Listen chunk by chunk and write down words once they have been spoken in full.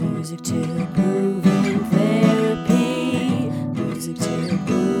Music to prove in therapy. Music to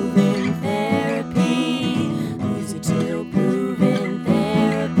prove in therapy. Music to prove in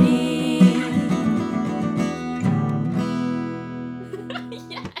therapy.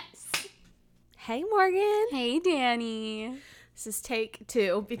 Yes. Hey, Morgan. Hey, Danny. This is take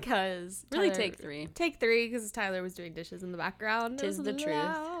 2 because Really Tyler, take 3. Take 3 because Tyler was doing dishes in the background. Tis the truth.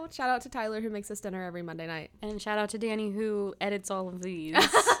 Loud. Shout out to Tyler who makes us dinner every Monday night. And shout out to Danny who edits all of these.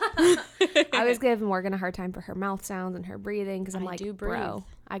 I was giving Morgan a hard time for her mouth sounds and her breathing because I'm like, bro,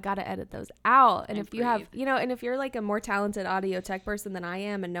 I gotta edit those out. And if you have, and if you're like a more talented audio tech person than I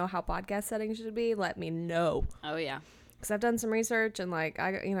am and know how podcast settings should be, let me know. Oh yeah, because I've done some research and like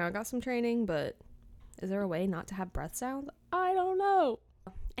I got some training, but is there a way not to have breath sounds? I don't know.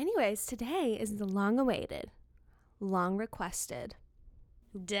 Anyways, today is the long-awaited, long-requested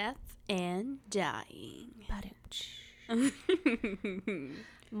death and dying.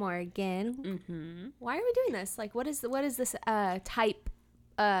 Morgan, Mm-hmm. why are we doing this? Like, what is this type?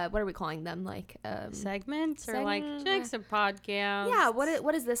 What are we calling them? Like Segments or like chicks or podcasts? Yeah.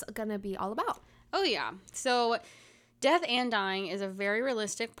 What is this gonna be all about? Oh yeah. So death and dying is a very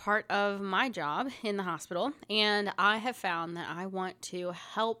realistic part of my job in the hospital, and I have found that I want to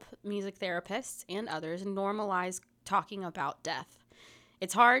help music therapists and others normalize talking about death.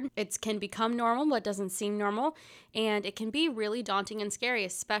 It's hard. It can become normal, but doesn't seem normal, and it can be really daunting and scary,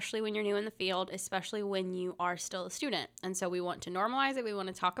 especially when you're new in the field, especially when you are still a student. And so we want to normalize it, we want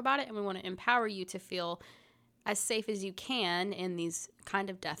to talk about it, and we want to empower you to feel as safe as you can in these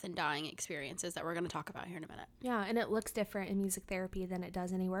kind of death and dying experiences that we're going to talk about here in a minute. Yeah, and it looks different in music therapy than it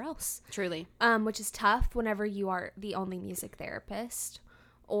does anywhere else. Truly. Which is tough whenever you are the only music therapist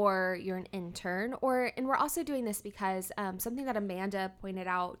or you're an intern. And we're also doing this because something that Amanda pointed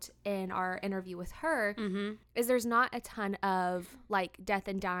out in our interview with her is there's not a ton of like death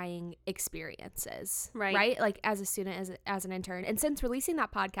and dying experiences, right? Like as a student, as an intern. And since releasing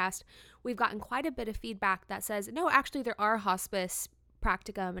that podcast, we've gotten quite a bit of feedback that says, no, actually there are hospice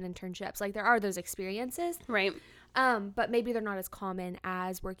practicum and internships. Like there are those experiences. Right. But maybe they're not as common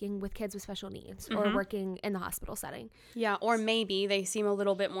as working with kids with special needs or working in the hospital setting. Yeah, or maybe they seem a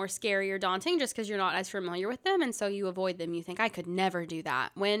little bit more scary or daunting just because you're not as familiar with them, and so you avoid them. You think, I could never do that,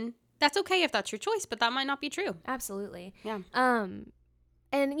 when that's okay if that's your choice, but that might not be true. Absolutely. Yeah. And,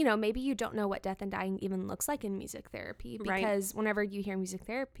 maybe you don't know what death and dying even looks like in music therapy because whenever you hear music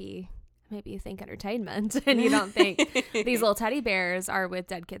therapy, maybe you think entertainment and you don't think these little teddy bears are with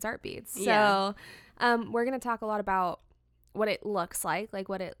dead kids' heartbeats. So we're going to talk a lot about what it looks like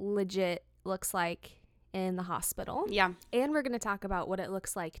what it legit looks like in the hospital. Yeah. And we're going to talk about what it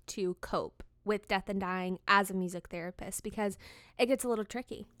looks like to cope with death and dying as a music therapist because it gets a little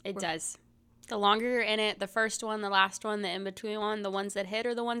tricky. It does. The longer you're in it, the first one, the last one, the in-between one, the ones that hit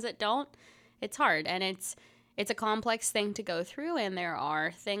or the ones that don't, it's hard. And it's a complex thing to go through, and there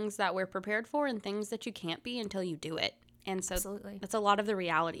are things that we're prepared for and things that you can't be until you do it. And so Absolutely. That's a lot of the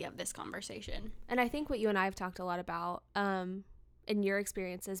reality of this conversation. And I think what you and I have talked a lot about in your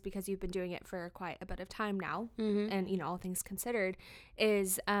experiences, because you've been doing it for quite a bit of time now, and, all things considered,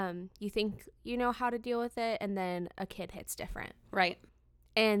 is you think you know how to deal with it, and then a kid hits different. Right.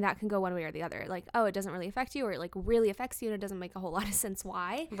 And that can go one way or the other. Like, oh, it doesn't really affect you, or it like really affects you and it doesn't make a whole lot of sense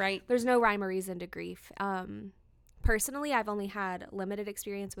why. Right. There's no rhyme or reason to grief. Personally, I've only had limited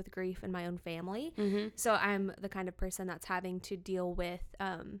experience with grief in my own family. So I'm the kind of person that's having to deal with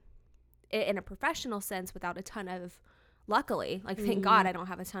it in a professional sense without a ton of, luckily, like thank God I don't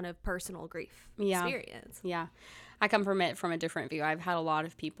have a ton of personal grief experience. Yeah. I come from it from a different view. I've had a lot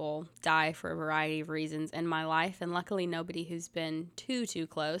of people die for a variety of reasons in my life, and luckily nobody who's been too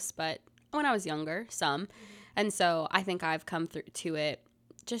close, but when I was younger, some. And so I think I've come to it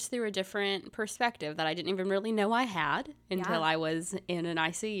just through a different perspective that I didn't even really know I had until I was in an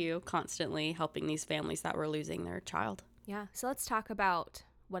ICU constantly helping these families that were losing their child. Yeah. So let's talk about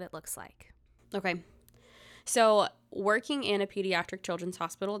what it looks like. Okay. So working in a pediatric children's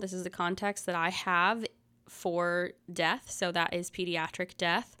hospital, this is the context that I have for death. So that is pediatric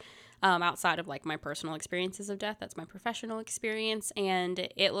death. Outside of like my personal experiences of death, that's my professional experience. And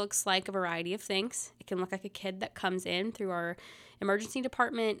it looks like a variety of things. It can look like a kid that comes in through our emergency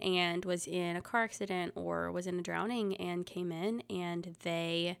department and was in a car accident or was in a drowning and came in and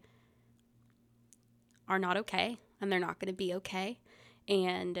they are not okay and they're not going to be okay.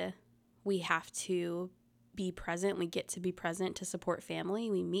 And we have to be present. We get to be present to support family.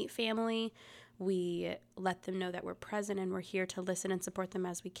 We meet family. We let them know that we're present and we're here to listen and support them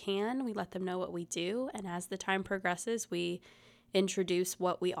as we can. We let them know what we do. And as the time progresses, we introduce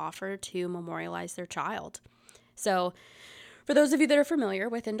what we offer to memorialize their child. So For those of you that are familiar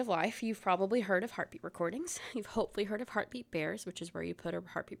with end of life, you've probably heard of heartbeat recordings. You've hopefully heard of heartbeat bears, which is where you put a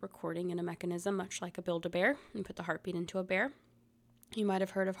heartbeat recording in a mechanism, much like a Build-A-Bear, and put the heartbeat into a bear. You might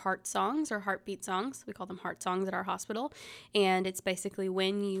have heard of heart songs or heartbeat songs. We call them heart songs at our hospital. And it's basically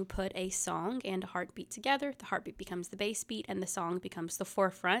when you put a song and a heartbeat together, the heartbeat becomes the bass beat and the song becomes the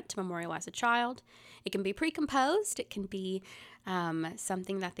forefront to memorialize a child. It can be pre-composed. It can be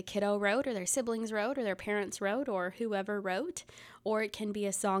something that the kiddo wrote or their siblings wrote or their parents wrote or whoever wrote. Or it can be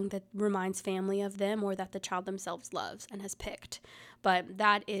a song that reminds family of them or that the child themselves loves and has picked. But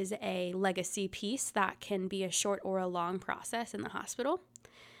that is a legacy piece that can be a short or a long process in the hospital.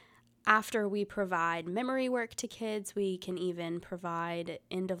 After we provide memory work to kids, we can even provide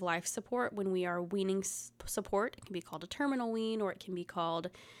end-of-life support when we are weaning support. It can be called a terminal wean, or it can be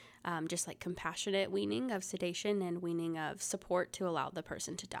called just like compassionate weaning of sedation and weaning of support to allow the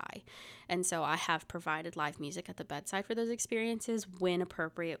person to die. And so I have provided live music at the bedside for those experiences when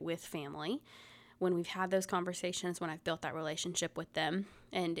appropriate with family. When we've had those conversations, when I've built that relationship with them,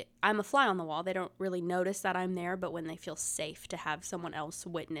 and I'm a fly on the wall. They don't really notice that I'm there, but when they feel safe to have someone else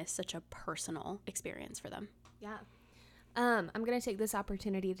witness such a personal experience for them. Yeah. I'm going to take this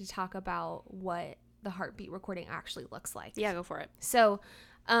opportunity to talk about what the heartbeat recording actually looks like. Yeah, go for it. So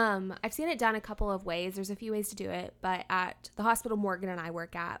I've seen it done a couple of ways. There's a few ways to do it, but at the hospital Morgan and I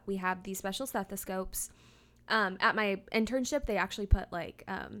work at, we have these special stethoscopes. At my internship, they actually put like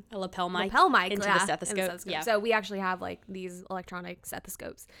a lapel mic into the stethoscope. Yeah. So we actually have like these electronic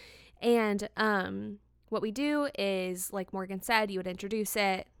stethoscopes. And what we do is, like Morgan said, you would introduce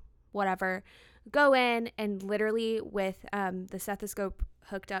it, whatever, go in, and literally with the stethoscope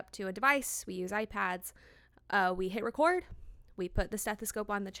hooked up to a device, we use iPads, we hit record, we put the stethoscope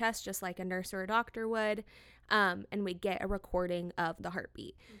on the chest just like a nurse or a doctor would, and we get a recording of the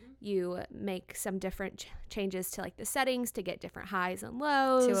heartbeat. Mm-hmm. You make some different changes to like the settings to get different highs and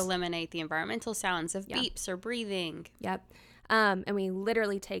lows. To eliminate the environmental sounds of beeps or breathing. Yep. And we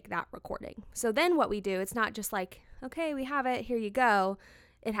literally take that recording. So then what we do, it's not just like, okay, we have it, here you go.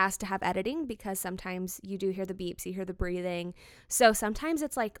 It has to have editing because sometimes you do hear the beeps, you hear the breathing. So sometimes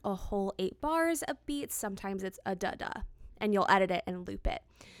it's like a whole 8 bars of beats. Sometimes it's a da-da, and you'll edit it and loop it.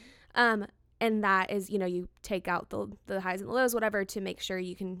 And that is, you take out the highs and the lows, whatever, to make sure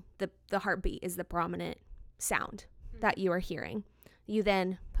you can, the heartbeat is the prominent sound that you are hearing. You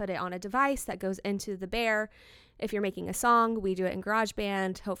then put it on a device that goes into the bear. If you're making a song, we do it in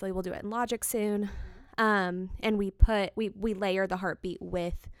GarageBand. Hopefully we'll do it in Logic soon. And we layer the heartbeat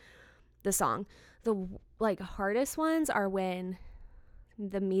with the song. The hardest ones are when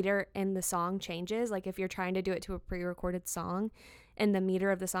the meter in the song changes. Like if you're trying to do it to a pre-recorded song and the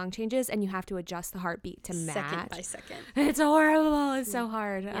meter of the song changes and you have to adjust the heartbeat to match. Second by second. It's horrible. It's so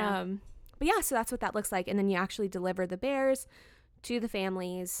hard. Yeah. But yeah, so that's what that looks like. And then you actually deliver the bears to the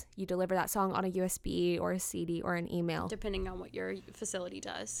families. You deliver that song on a USB or a CD or an email. Depending on what your facility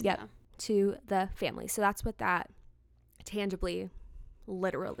does. Yep. Yeah. To the family. So that's what that tangibly,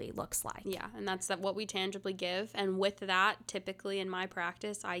 literally looks like. Yeah, and that's what we tangibly give. And with that, typically in my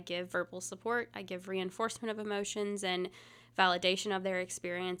practice, I give verbal support. I give reinforcement of emotions and validation of their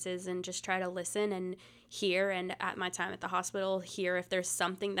experiences, and just try to listen and hear, and at my time at the hospital, hear if there's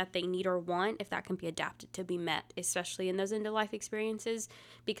something that they need or want, if that can be adapted to be met, especially in those end-of-life experiences,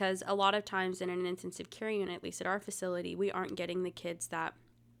 because a lot of times in an intensive care unit, at least at our facility, we aren't getting the kids that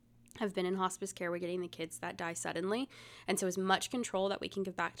have been in hospice care. We're getting the kids that die suddenly. And so as much control that we can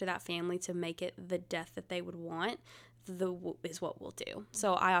give back to that family to make it the death that they would want is what we'll do.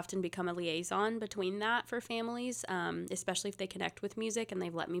 So I often become a liaison between that for families, especially if they connect with music and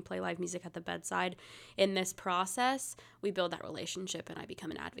they've let me play live music at the bedside. In this process, we build that relationship and I become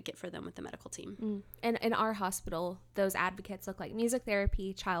an advocate for them with the medical team. And in our hospital, those advocates look like music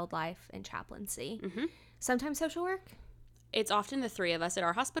therapy, child life, and chaplaincy. Mm-hmm. Sometimes social work. It's often the 3 of us at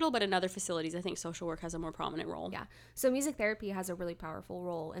our hospital, but in other facilities, I think social work has a more prominent role. Yeah. So music therapy has a really powerful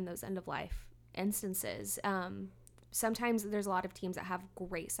role in those end-of-life instances. Sometimes there's a lot of teams that have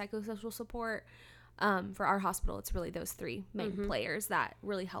great psychosocial support. For our hospital, it's really those 3 main players that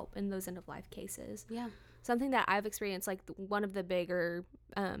really help in those end-of-life cases. Yeah. Something that I've experienced, like one of the bigger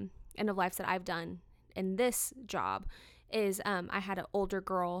end-of-lives that I've done in this job is I had an older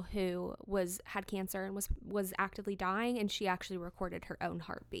girl who had cancer and was actively dying, and she actually recorded her own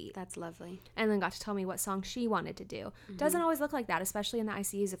heartbeat. That's lovely. And then got to tell me what song she wanted to do. Doesn't always look like that, especially in the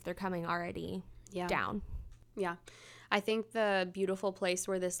ICUs if they're coming already down. Yeah. I think the beautiful place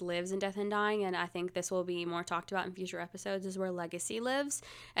where this lives in Death and Dying, and I think this will be more talked about in future episodes, is where legacy lives.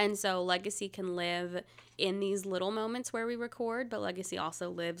 And so legacy can live in these little moments where we record, but legacy also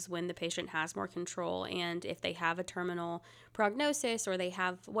lives when the patient has more control. And if they have a terminal prognosis, or they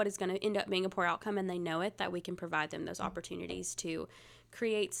have what is going to end up being a poor outcome and they know it, that we can provide them those opportunities to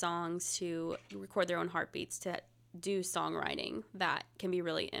create songs, to record their own heartbeats, to do songwriting that can be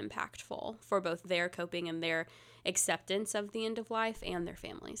really impactful for both their coping and their acceptance of the end of life and their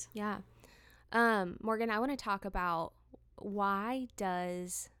families. Yeah. Morgan, I want to talk about, why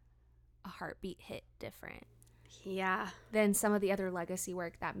does a heartbeat hit different than some of the other legacy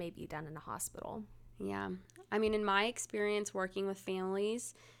work that may be done in a hospital? Yeah. I mean, in my experience working with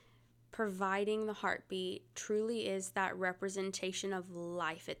families, providing the heartbeat truly is that representation of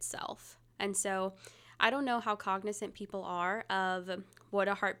life itself. And so I don't know how cognizant people are of what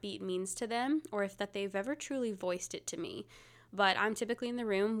a heartbeat means to them, or if that they've ever truly voiced it to me. But I'm typically in the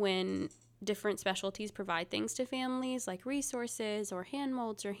room when different specialties provide things to families, like resources or hand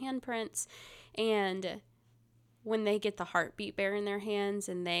molds or handprints. And when they get the heartbeat bear in their hands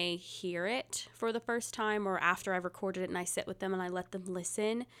and they hear it for the first time, or after I've recorded it and I sit with them and I let them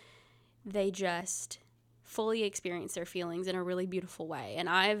listen, they just fully experience their feelings in a really beautiful way. And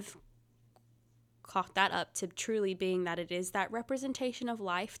I've caught that up to truly being that it is that representation of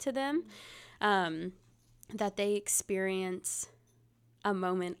life to them, that they experience a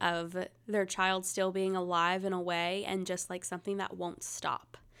moment of their child still being alive in a way, and just like something that won't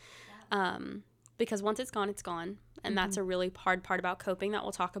stop. Because once it's gone, it's gone. And that's a really hard part about coping that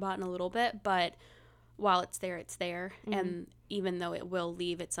we'll talk about in a little bit. But while it's there, it's there. And even though it will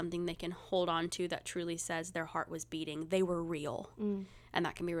leave, it's something they can hold on to that truly says their heart was beating. They were real. And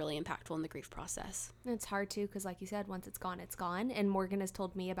that can be really impactful in the grief process. It's hard too, because like you said, once it's gone, it's gone. And Morgan has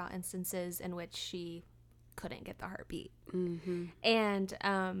told me about instances in which she couldn't get the heartbeat. And,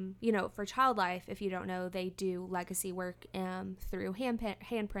 you know, for Child Life, if you don't know, they do legacy work through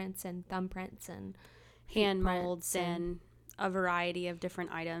handprints and thumbprints and hand molds and a variety of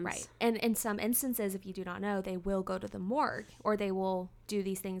different items. Right. And in some instances, if you do not know, they will go to the morgue, or they will do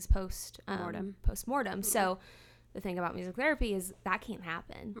these things post-mortem. So the thing about music therapy is that can't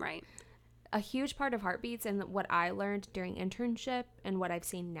happen. Right. A huge part of heartbeats, and what I learned during internship and what I've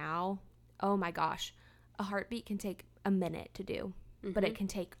seen now, oh my gosh, a heartbeat can take a minute to do, but it can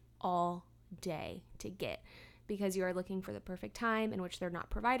take all day to get, because you are looking for the perfect time in which there are not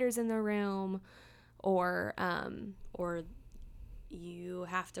providers in the room, or you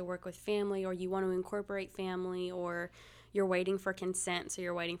have to work with family, or you want to incorporate family, or you're waiting for consent, so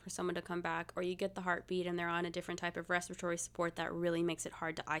you're waiting for someone to come back, or you get the heartbeat and they're on a different type of respiratory support that really makes it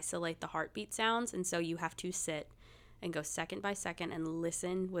hard to isolate the heartbeat sounds. And so you have to sit and go second by second and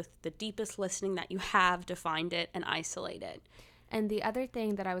listen with the deepest listening that you have to find it and isolate it. And the other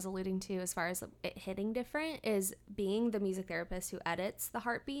thing that I was alluding to as far as it hitting different is being the music therapist who edits the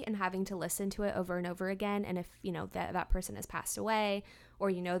heartbeat and having to listen to it over and over again. And if, you know, that person has passed away, or,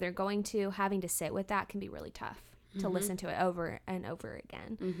 you know, they're going to, having to sit with that can be really tough to listen to it over and over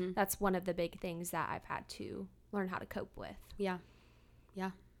again. That's one of the big things that I've had to learn how to cope with. Yeah.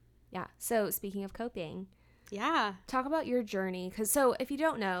 So speaking of coping, talk about your journey. So if you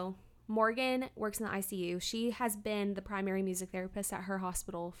don't know, Morgan works in the ICU. She has been the primary music therapist at her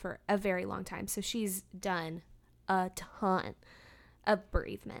hospital for a very long time. So she's done a ton of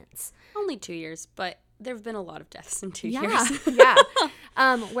bereavements. Only 2 years, but there have been a lot of deaths in 2 years.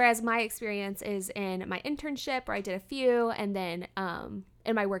 Whereas my experience is in my internship, where I did a few, and then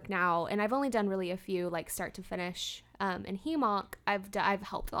in my work now, and I've only done really a few, like start to finish. In HEMOC, I've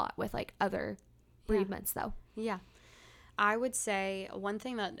helped a lot with like other bereavements though. Yeah. I would say one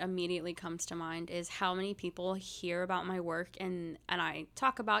thing that immediately comes to mind is how many people hear about my work, and I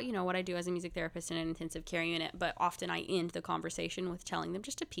talk about, you know, what I do as a music therapist in an intensive care unit, but often I end the conversation with telling them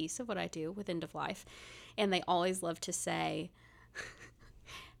just a piece of what I do with end of life. And they always love to say,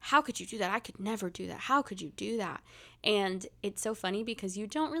 how could you do that? I could never do that. How could you do that? And it's so funny because you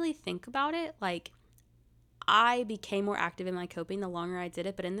don't really think about it. Like, I became more active in my coping the longer I did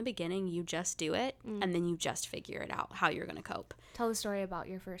it, but in the beginning, you just do it, and then you just figure it out how you're going to cope. Tell the story about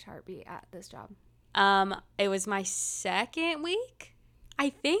your first heartbeat at this job. It was my second week, I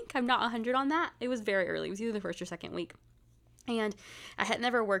think. I'm not 100 on that. It was very early. It was either the first or second week. And I had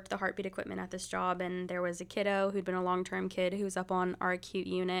never worked the heartbeat equipment at this job, and there was a kiddo who'd been a long-term kid who was up on our acute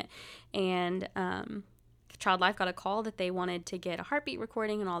unit, and Child Life got a call that they wanted to get a heartbeat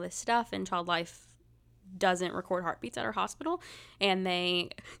recording and all this stuff, and Child Life doesn't record heartbeats at our hospital. And they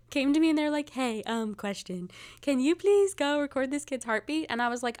came to me and they're like, hey, question, can you please go record this kid's heartbeat? And I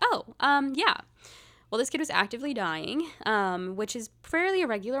was like, yeah. Well, this kid was actively dying, which is fairly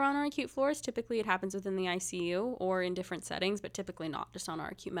irregular on our acute floors. Typically, it happens within the ICU or in different settings, but typically not just on our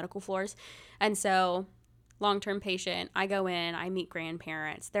acute medical floors. And so, long-term patient, I go in, I meet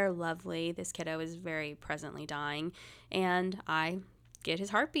grandparents. They're lovely. This kiddo is very presently dying, and I get his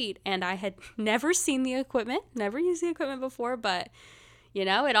heartbeat. And I had never seen the equipment, never used the equipment before, but, you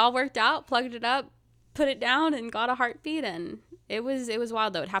know, it all worked out, plugged it up, put it down, and got a heartbeat. And it was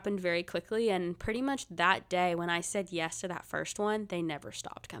wild, though. It happened very quickly, and pretty much that day when I said yes to that first one, they never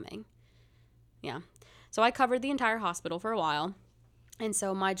stopped coming. Yeah. So I covered the entire hospital for a while, and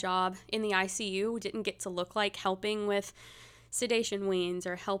so my job in the ICU didn't get to look like helping with sedation weans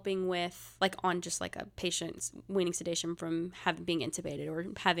or helping with, like, on just, like, a patient's weaning sedation from being intubated or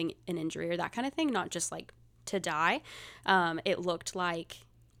having an injury or that kind of thing, not just, like, to die. It looked like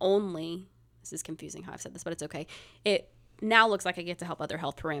only, this is confusing how I've said this, but it's okay. It now looks like I get to help other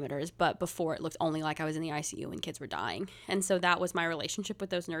health parameters, but before it looked only like I was in the ICU when kids were dying. And so that was my relationship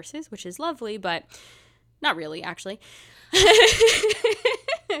with those nurses, which is lovely, but not really, actually.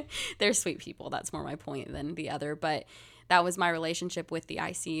 They're sweet people. That's more my point than the other. But that was my relationship with the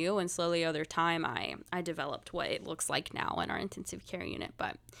ICU. And slowly over time, I developed what it looks like now in our intensive care unit.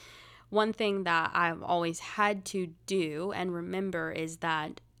 But one thing that I've always had to do and remember is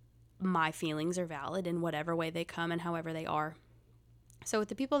that my feelings are valid in whatever way they come and however they are. So with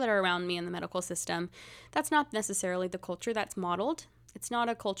the people that are around me in the medical system, that's not necessarily the culture that's modeled. It's not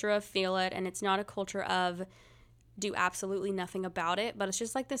a culture of feel it, and it's not a culture of do absolutely nothing about it, but it's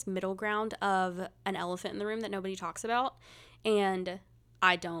just like this middle ground of an elephant in the room that nobody talks about. And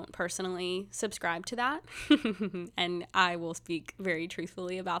I don't personally subscribe to that. And I will speak very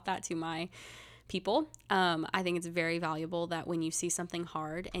truthfully about that to my people. I think it's very valuable that when you see something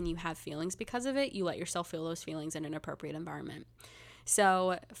hard and you have feelings because of it, you let yourself feel those feelings in an appropriate environment.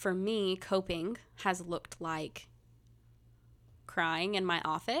 So for me, coping has looked like crying in my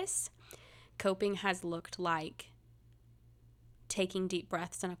office. Coping has looked like taking deep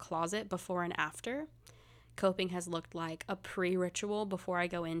breaths in a closet before and after. Coping has looked like a pre-ritual before I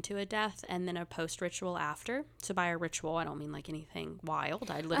go into a death and then a post-ritual after. So by a ritual, I don't mean like anything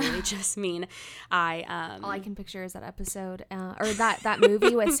wild. I literally just mean all I can picture is that episode or that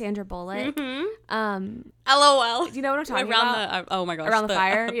movie with Sandra Bullock. Mm-hmm. LOL. Do you know what I'm talking about? Oh my gosh. Around the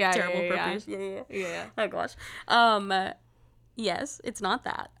fire? Yeah. Terrible purpose. Yeah. Oh gosh. Yes, it's not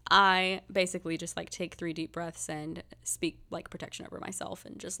that. I basically just like take 3 deep breaths and speak like protection over myself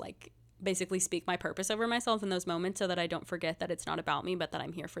and just like basically speak my purpose over myself in those moments so that I don't forget that it's not about me, but that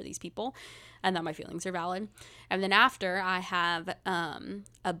I'm here for these people and that my feelings are valid. And then after, I have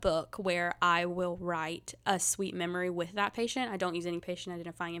a book where I will write a sweet memory with that patient. I don't use any patient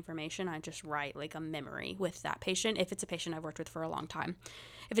identifying information. I just write like a memory with that patient if it's a patient I've worked with for a long time.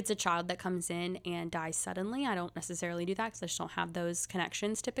 If it's a child that comes in and dies suddenly, I don't necessarily do that because I just don't have those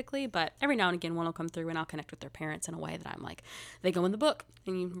connections typically. But every now and again, one will come through and I'll connect with their parents in a way that I'm like, they go in the book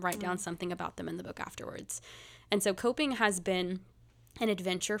and you write down something about them in the book afterwards. And so coping has been an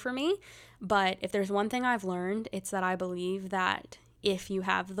adventure for me. But if there's one thing I've learned, it's that I believe that if you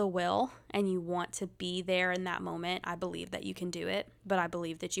have the will and you want to be there in that moment, I believe that you can do it. But I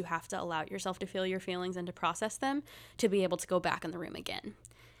believe that you have to allow yourself to feel your feelings and to process them to be able to go back in the room again.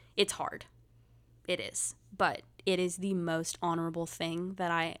 It's hard. It is. But it is the most honorable thing that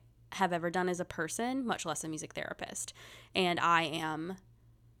I have ever done as a person, much less a music therapist. And I am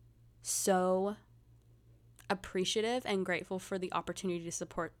so appreciative and grateful for the opportunity to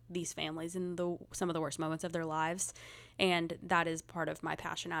support these families in some of the worst moments of their lives. And that is part of my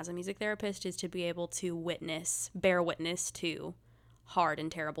passion as a music therapist, is to be able to bear witness to hard and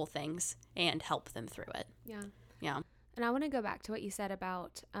terrible things and help them through it. Yeah. And I want to go back to what you said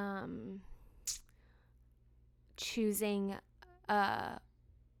about choosing a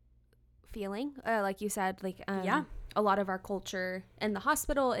feeling. Like you said, like a lot of our culture in the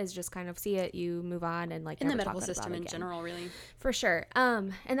hospital is just kind of see it, you move on, and like in the medical system in general, really. For sure.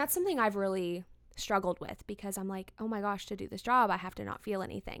 And that's something I've really struggled with because I'm like, oh my gosh, to do this job, I have to not feel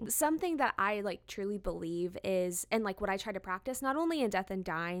anything. Something that I like truly believe is, and like what I try to practice, not only in death and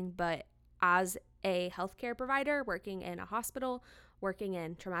dying, but as a healthcare provider working in a hospital, working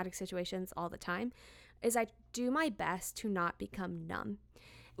in traumatic situations all the time, is I do my best to not become numb.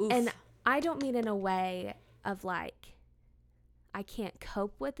 Oof. And I don't mean in a way of like, I can't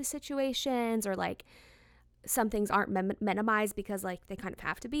cope with the situations or like some things aren't minimized because like they kind of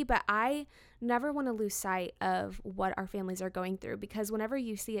have to be, but I never want to lose sight of what our families are going through, because whenever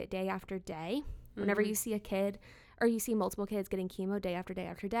you see it day after day, whenever you see a kid or you see multiple kids getting chemo day after day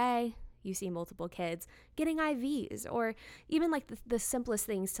after day, you see multiple kids getting IVs, or even like the simplest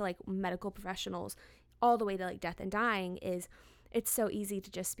things to like medical professionals, all the way to like death and dying is it's so easy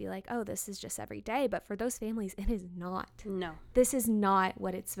to just be like, oh, this is just every day. But for those families, it is not. No. This is not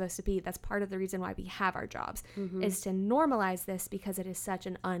what it's supposed to be. That's part of the reason why we have our jobs, is to normalize this because it is such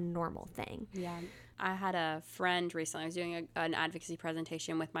an unnormal thing. Yeah. I had a friend recently. I was doing an advocacy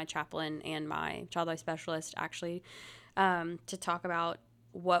presentation with my chaplain and my child life specialist, actually, to talk about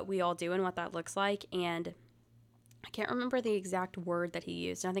what we all do and what that looks like. And I can't remember the exact word that he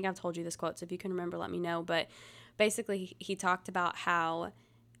used. And I think I've told you this quote, so if you can remember, let me know. But basically, he talked about how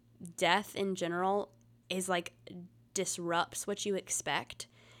death in general is like disrupts what you expect.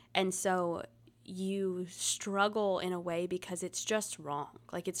 And so you struggle in a way because it's just wrong.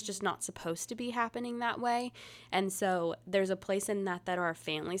 Like, it's just not supposed to be happening that way. And so there's a place in that our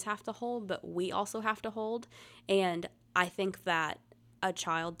families have to hold, but we also have to hold. And I think that a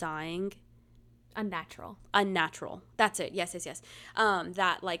child dying... Unnatural. That's it. Yes.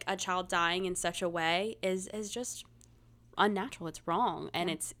 That like a child dying in such a way is just unnatural. It's wrong. And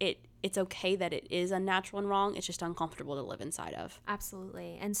it's okay that it is unnatural and wrong. It's just uncomfortable to live inside of.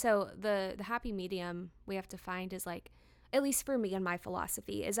 Absolutely. And so the happy medium we have to find is like, at least for me and my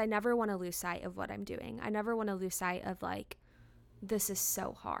philosophy, is I never want to lose sight of what I'm doing. I never want to lose sight of like, this is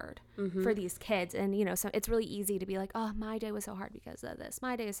so hard for these kids. And, you know, so it's really easy to be like, oh, my day was so hard because of this.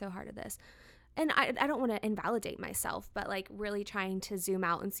 My day is so hard of this. And I don't want to invalidate myself, but like really trying to zoom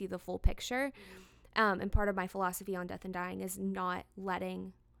out and see the full picture. And part of my philosophy on death and dying is not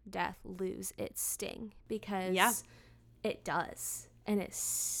letting death lose its sting, because it does. And it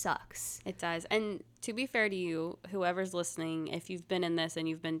sucks. It does. And to be fair to you, whoever's listening, if you've been in this and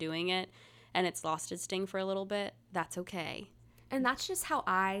you've been doing it and it's lost its sting for a little bit, that's okay. And that's just how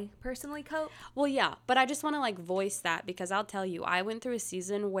I personally cope. Well, yeah, but I just want to like voice that, because I'll tell you, I went through a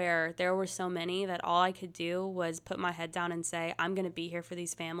season where there were so many that all I could do was put my head down and say, I'm going to be here for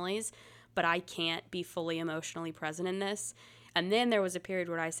these families, but I can't be fully emotionally present in this. And then there was a period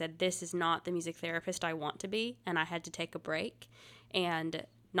where I said, this is not the music therapist I want to be, and I had to take a break. And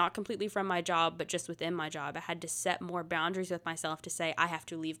not completely from my job, but just within my job, I had to set more boundaries with myself to say, I have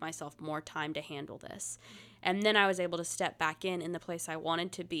to leave myself more time to handle this. And then I was able to step back in the place I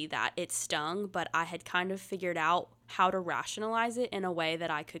wanted to be. That it stung, but I had kind of figured out how to rationalize it in a way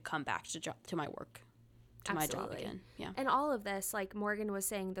that I could come back to my work, to my job again. Yeah. And all of this, like Morgan was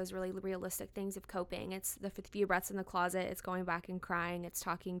saying, those really realistic things of coping. It's the few breaths in the closet. It's going back and crying. It's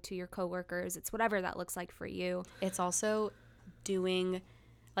talking to your coworkers. It's whatever that looks like for you. It's also doing...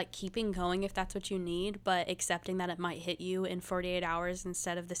 like keeping going if that's what you need, but accepting that it might hit you in 48 hours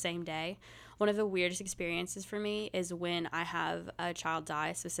instead of the same day. One of the weirdest experiences for me is when I have a child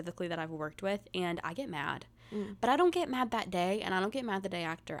die, specifically that I've worked with, and I get mad. But I don't get mad that day, and I don't get mad the day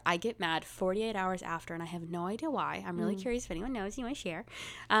after. I get mad 48 hours after, and I have no idea why. I'm really curious if anyone knows, you want to share.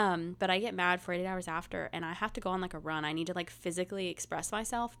 But I get mad 48 hours after, and I have to go on like a run. I need to like physically express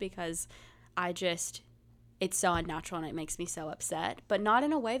myself, because it's so unnatural and it makes me so upset, but not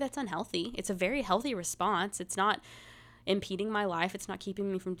in a way that's unhealthy. It's a very healthy response. It's not impeding my life. It's not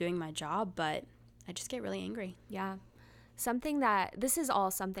keeping me from doing my job, but I just get really angry. Yeah. This is all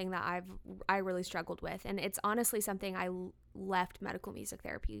something that I really struggled with. And it's honestly something I left medical music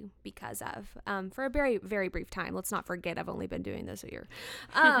therapy because of, for a very, very brief time. Let's not forget, I've only been doing this a year.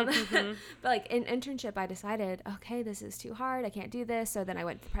 But like in internship, I decided, okay, this is too hard. I can't do this. So then I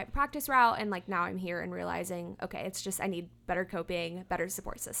went the private practice route, and like now I'm here and realizing, okay, it's just, I need better coping, better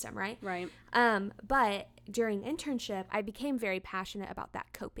support system. Right. Right. But during internship, I became very passionate about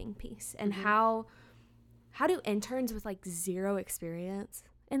that coping piece and how do interns with like zero experience,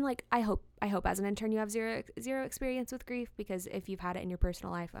 and like I hope as an intern you have zero experience with grief, because if you've had it in your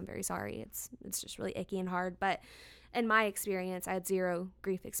personal life, I'm very sorry. It's just really icky and hard. But in my experience, I had zero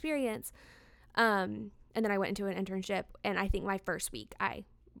grief experience. And then I went into an internship, and I think my first week I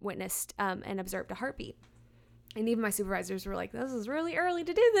witnessed and observed a heartbeat. And even my supervisors were like, this is really early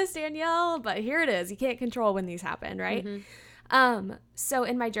to do this, Danielle, but here it is. You can't control when these happen, right? So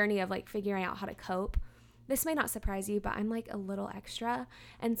in my journey of like figuring out how to cope, this may not surprise you, but I'm like a little extra.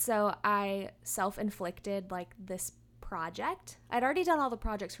 And so I self-inflicted like this project. I'd already done all the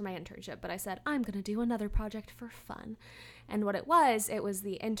projects for my internship, but I said, I'm going to do another project for fun. And what it was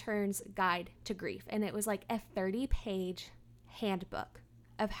the Intern's Guide to Grief. And it was like a 30-page handbook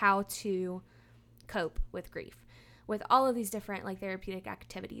of how to cope with grief, with all of these different like therapeutic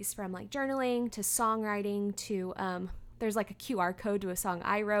activities, from like journaling to songwriting to, there's like a QR code to a song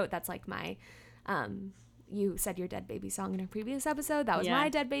I wrote. That's like my, you said your dead baby song in a previous episode. That was my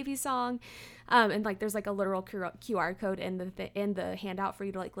dead baby song. And like, there's like a literal QR code in the handout for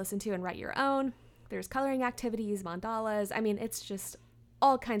you to like listen to and write your own. There's coloring activities, mandalas. I mean, it's just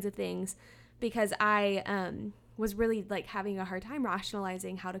all kinds of things because I was really like having a hard time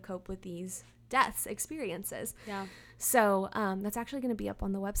rationalizing how to cope with these deaths experiences. Yeah. So that's actually going to be up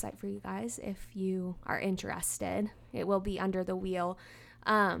on the website for you guys if you are interested. It will be under the wheel.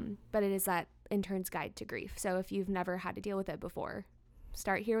 But it is that Intern's Guide to Grief. So if you've never had to deal with it before,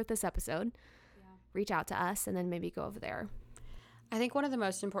 start here with this episode, reach out to us, and then maybe go over there. I think one of the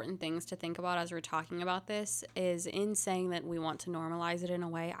most important things to think about as we're talking about this is in saying that we want to normalize it in a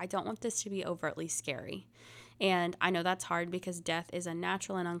way, I don't want this to be overtly scary. And I know that's hard because death is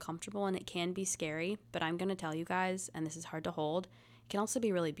unnatural and uncomfortable and it can be scary, but I'm going to tell you guys, and this is hard to hold, it can also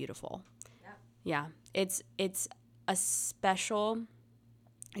be really beautiful. Yeah. It's a special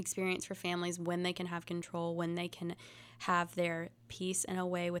experience for families when they can have control, when they can have their peace in a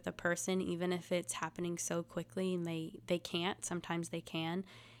way with a person, even if it's happening so quickly and they can't. Sometimes they can.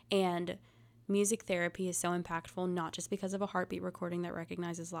 And music therapy is so impactful, not just because of a heartbeat recording that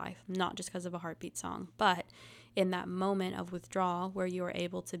recognizes life, not just because of a heartbeat song, but in that moment of withdrawal where you are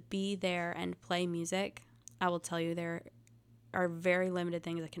able to be there and play music. I will tell you, there are very limited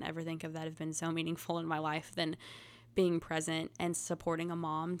things I can ever think of that have been so meaningful in my life than being present and supporting a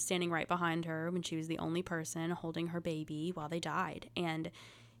mom, standing right behind her when she was the only person holding her baby while they died. And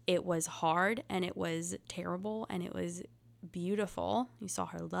it was hard and it was terrible and it was beautiful. You saw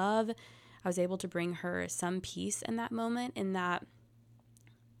her love. I was able to bring her some peace in that moment, in that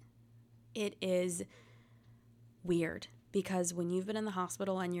it is weird because when you've been in the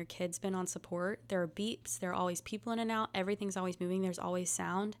hospital and your kid's been on support, there are beeps, there are always people in and out, everything's always moving, there's always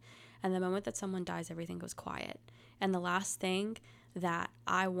sound. And the moment that someone dies, everything goes quiet. And the last thing that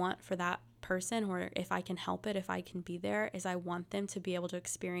I want for that person, or if I can help it, if I can be there, is I want them to be able to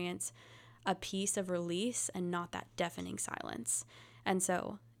experience a piece of release and not that deafening silence. And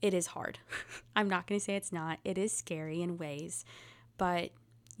so it is hard. I'm not going to say it's not. It is scary in ways, but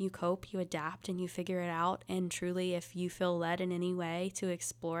you cope, you adapt, and you figure it out. And truly, if you feel led in any way to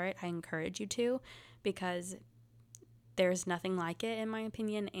explore it, I encourage you to, because there's nothing like it, in my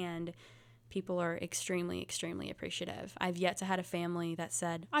opinion, and people are extremely, extremely appreciative. I've yet to had a family that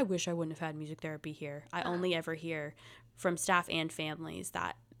said, I wish I wouldn't have had music therapy here. I only ever hear from staff and families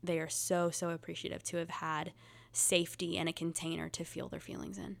that they are so, so appreciative to have had safety and a container to feel their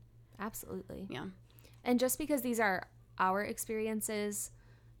feelings in. Absolutely. Yeah. And just because these are our experiences,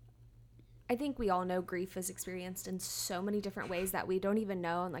 I think we all know grief is experienced in so many different ways that we don't even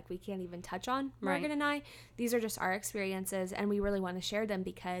know and like we can't even touch on, Morgan Right. and I. These are just our experiences, and we really want to share them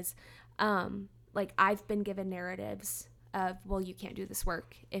because like I've been given narratives of, well, you can't do this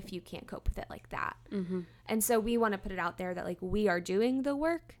work if you can't cope with it like that. Mm-hmm. And so we want to put it out there that like we are doing the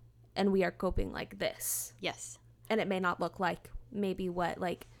work and we are coping like this. Yes. And it may not look like maybe what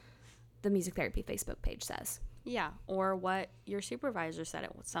like the music therapy Facebook page says. Yeah. Or what your supervisor said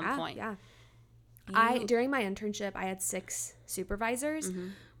at some point. Yeah. During my internship, I had 6 supervisors,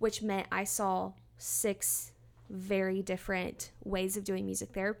 which meant I saw 6 very different ways of doing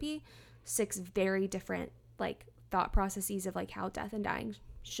music therapy, 6 very different like thought processes of like how death and dying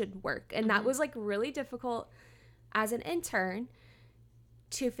should work. And that was like really difficult as an intern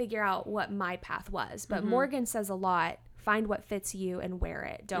to figure out what my path was. But Morgan says a lot, find what fits you and wear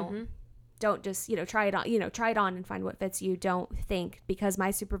it. Don't just, try it on and find what fits you. Don't think because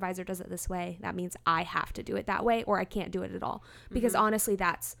my supervisor does it this way, that means I have to do it that way or I can't do it at all. Because honestly,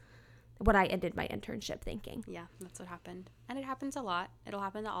 that's what I ended my internship thinking. Yeah, that's what happened. And it happens a lot. It'll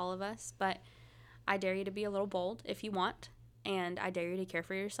happen to all of us. But I dare you to be a little bold if you want. And I dare you to care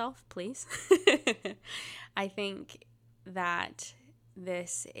for yourself, please. I think that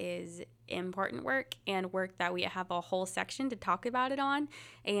this is important work and work that we have a whole section to talk about it on,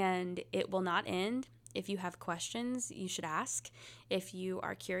 and it will not end. If you have questions, you should ask. If you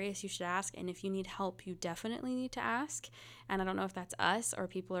are curious, you should ask. And if you need help, you definitely need to ask. And I don't know if that's us or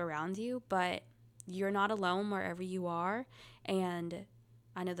people around you, but you're not alone wherever you are. And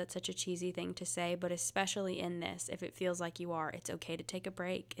I know that's such a cheesy thing to say, but especially in this, if it feels like you are, it's okay to take a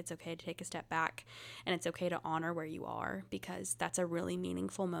break. It's okay to take a step back, and it's okay to honor where you are, because that's a really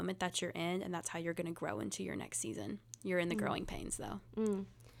meaningful moment that you're in, and that's how you're going to grow into your next season. You're in the growing pains, though.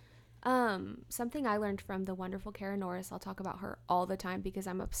 Something I learned from the wonderful Karen Norris, I'll talk about her all the time because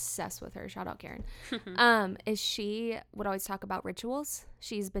I'm obsessed with her. Shout out Karen. Is she would always talk about rituals.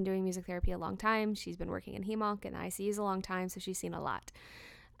 She's been doing music therapy a long time. She's been working in HEMONC and the ICUs a long time, so she's seen a lot.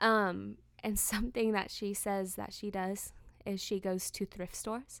 And something that she says that she does is she goes to thrift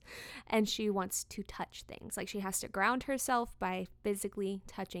stores and she wants to touch things. Like she has to ground herself by physically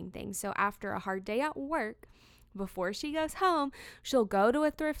touching things. So after a hard day at work, before she goes home, she'll go to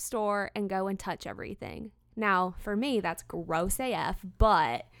a thrift store and go and touch everything. Now, for me, that's gross AF,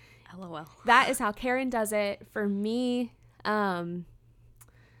 but LOL. That is how Karen does it. For me,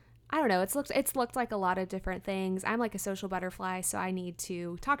 I don't know. It's looked like a lot of different things. I'm like a social butterfly, so I need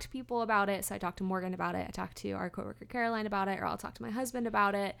to talk to people about it. So I talk to Morgan about it. I talk to our coworker Caroline about it, or I'll talk to my husband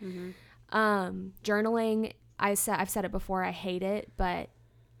about it. Journaling, I've said it before. I hate it, but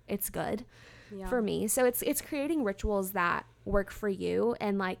it's good for me. So it's creating rituals that work for you,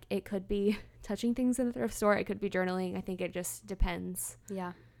 and like it could be touching things in the thrift store. It could be journaling. I think it just depends.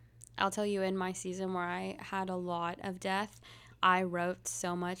 Yeah. I'll tell you, in my season where I had a lot of death, I wrote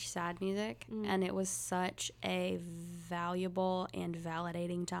so much sad music, and it was such a valuable and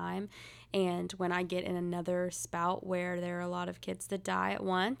validating time. And when I get in another spout where there are a lot of kids that die at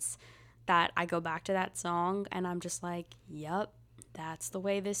once, that I go back to that song and I'm just like, yep, that's the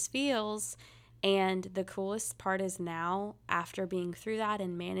way this feels. And the coolest part is now, after being through that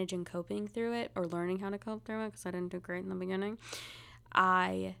and managing coping through it, or learning how to cope through it, because I didn't do great in the beginning,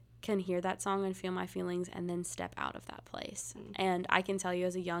 I can hear that song and feel my feelings and then step out of that place. And I can tell you,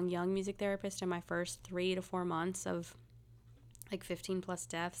 as a young music therapist, in my first 3 to 4 months of like 15 plus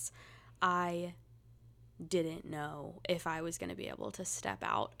deaths, I didn't know if I was going to be able to step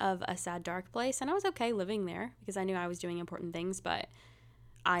out of a sad, dark place. And I was okay living there because I knew I was doing important things, but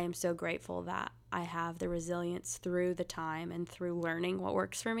I am so grateful that I have the resilience through the time and through learning what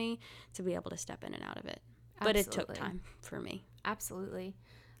works for me to be able to step in and out of it. But it took time for me. Absolutely.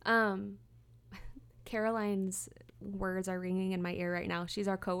 Caroline's words are ringing in my ear right now. She's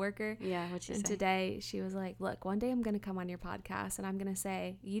our coworker. Yeah, what'd she say? And today she was like, look, one day I'm going to come on your podcast and I'm going to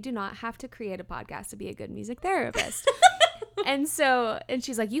say, you do not have to create a podcast to be a good music therapist. And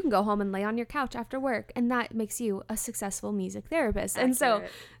she's like, you can go home and lay on your couch after work, and that makes you a successful music therapist. Accurate. And so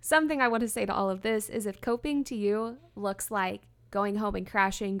something I want to say to all of this is, if coping to you looks like going home and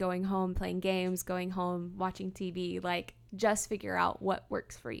crashing, going home playing games, going home watching TV, like, just figure out what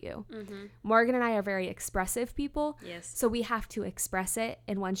works for you. Morgan and I are very expressive people. Yes. So we have to express it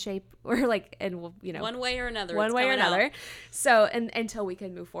in one shape or like, and you know, one way or another. So, and until we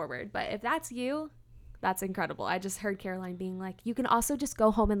can move forward. But if that's you, that's incredible. I just heard Caroline being like, you can also just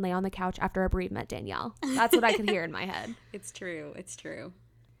go home and lay on the couch after a bereavement, Dannielle. That's what I could hear in my head. It's true. It's true.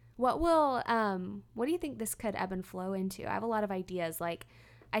 What do you think this could ebb and flow into? I have a lot of ideas. Like,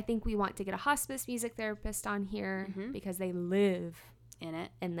 I think we want to get a hospice music therapist on here because they live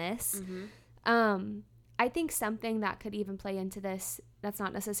in this. I think something that could even play into this, that's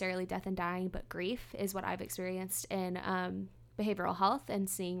not necessarily death and dying, but grief, is what I've experienced in behavioral health and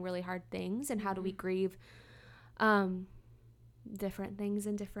seeing really hard things, and how do we grieve different things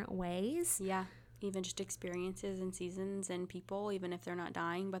in different ways. Yeah. Even just experiences and seasons and people, even if they're not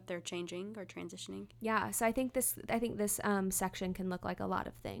dying, but they're changing or transitioning. Yeah, so I think this section can look like a lot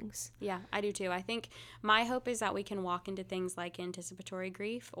of things. Yeah, I do too. I think my hope is that we can walk into things like anticipatory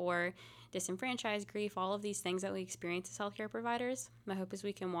grief or disenfranchised grief, all of these things that we experience as healthcare providers. My hope is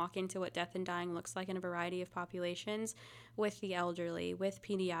we can walk into what death and dying looks like in a variety of populations, with the elderly, with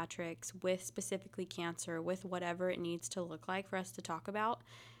pediatrics, with specifically cancer, with whatever it needs to look like for us to talk about.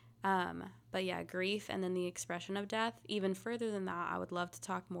 But yeah, grief and then the expression of death. Even further than that, I would love to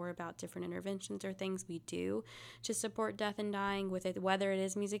talk more about different interventions or things we do to support death and dying with it, whether it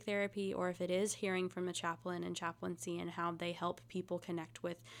is music therapy or if it is hearing from a chaplain and chaplaincy and how they help people connect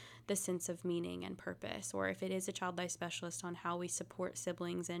with the sense of meaning and purpose, or if it is a child life specialist on how we support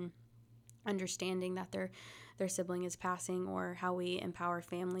siblings and understanding that their sibling is passing, or how we empower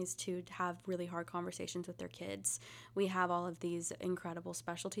families to have really hard conversations with their kids. We have all of these incredible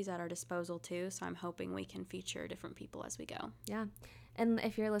specialties at our disposal too, so I'm hoping we can feature different people as we go. Yeah. And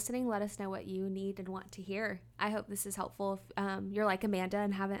if you're listening, let us know what you need and want to hear. I hope this is helpful if you're like Amanda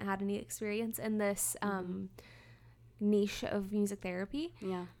and haven't had any experience in this niche of music therapy.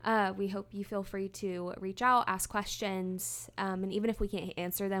 Yeah. We hope you feel free to reach out, ask questions, and even if we can't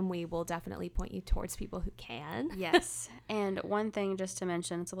answer them, we will definitely point you towards people who can. Yes. And one thing just to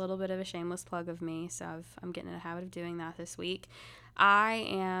mention, it's a little bit of a shameless plug of me, so I'm getting in a habit of doing that this week. I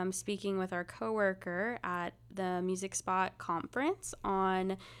am speaking with our coworker at the Music Spot conference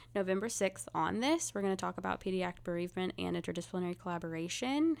on November 6th on this. We're going to talk about pediatric bereavement and interdisciplinary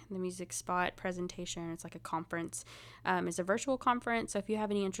collaboration. The Music Spot presentation, it's like a conference, is a virtual conference. So if you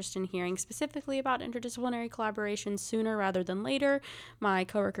have any interest in hearing specifically about interdisciplinary collaboration sooner rather than later, my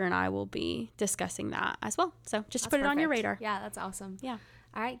coworker and I will be discussing that as well. So just put it on your radar. Yeah, that's awesome. Yeah.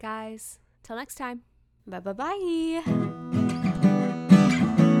 All right, guys. Till next time. Bye-bye-bye.